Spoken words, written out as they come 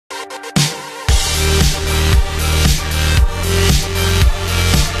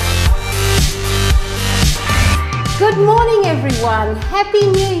everyone, Happy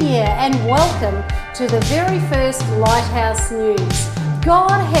New Year and welcome to the very first Lighthouse News.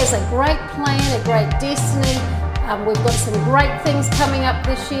 God has a great plan, a great destiny. We've got some great things coming up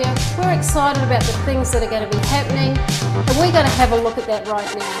this year. We're excited about the things that are going to be happening, and we're going to have a look at that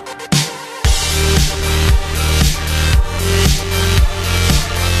right now.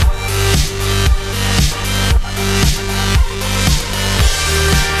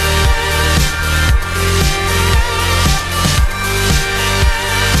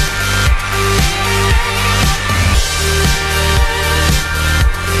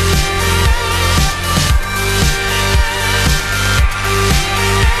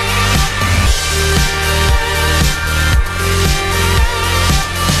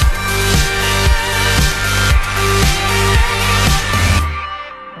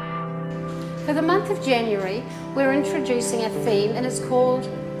 For the month of January, we're introducing a theme, and it's called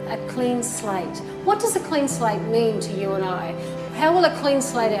a clean slate. What does a clean slate mean to you and I? How will a clean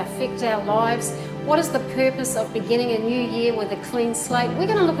slate affect our lives? What is the purpose of beginning a new year with a clean slate? We're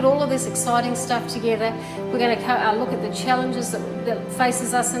going to look at all of this exciting stuff together. We're going to look at the challenges that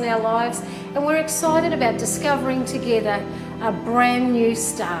faces us in our lives, and we're excited about discovering together a brand new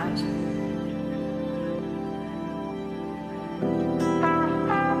start.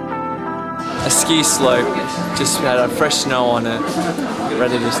 A ski slope, just had a fresh snow on it,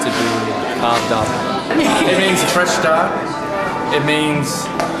 ready just to be carved up. It means a fresh start. It means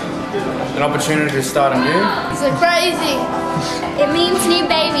an opportunity to start anew. It's crazy. It means new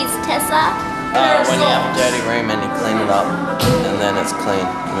babies, Tessa. When you have a dirty room and you clean it up, and then it's clean,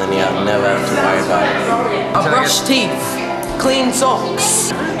 and then you never have to worry about it. Brush teeth, clean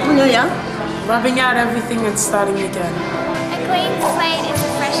socks. New Year, rubbing out everything and starting again. A clean slate is a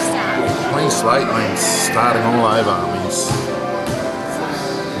fresh start. Clean slate means starting all over.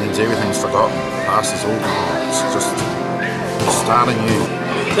 It means everything's forgotten. Past is all gone. It's just starting new.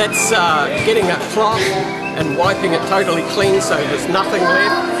 That's getting a cloth and wiping it totally clean so there's nothing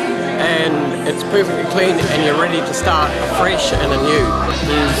left and it's perfectly clean and you're ready to start afresh and anew.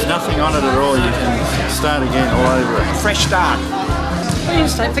 There's nothing on it at all. You can start again all over. A fresh start. Clean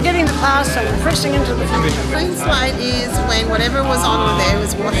slate, forgetting the past and pressing into the future. Clean slate is when whatever was on there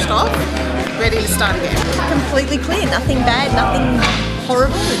was washed off, ready to start again. Completely clear, nothing bad, nothing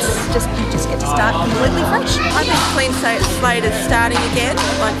horrible. It's just you just get to start completely fresh. I think clean slate is starting again,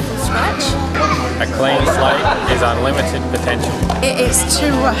 like from scratch. A clean slate is unlimited potential. It's to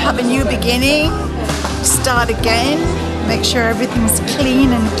have a new beginning, start again, make sure everything's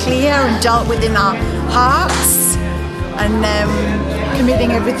clean and clear and dealt with in our hearts, and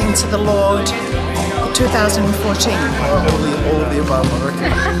committing everything to the Lord for 2014. All of the above, I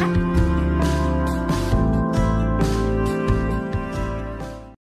reckon.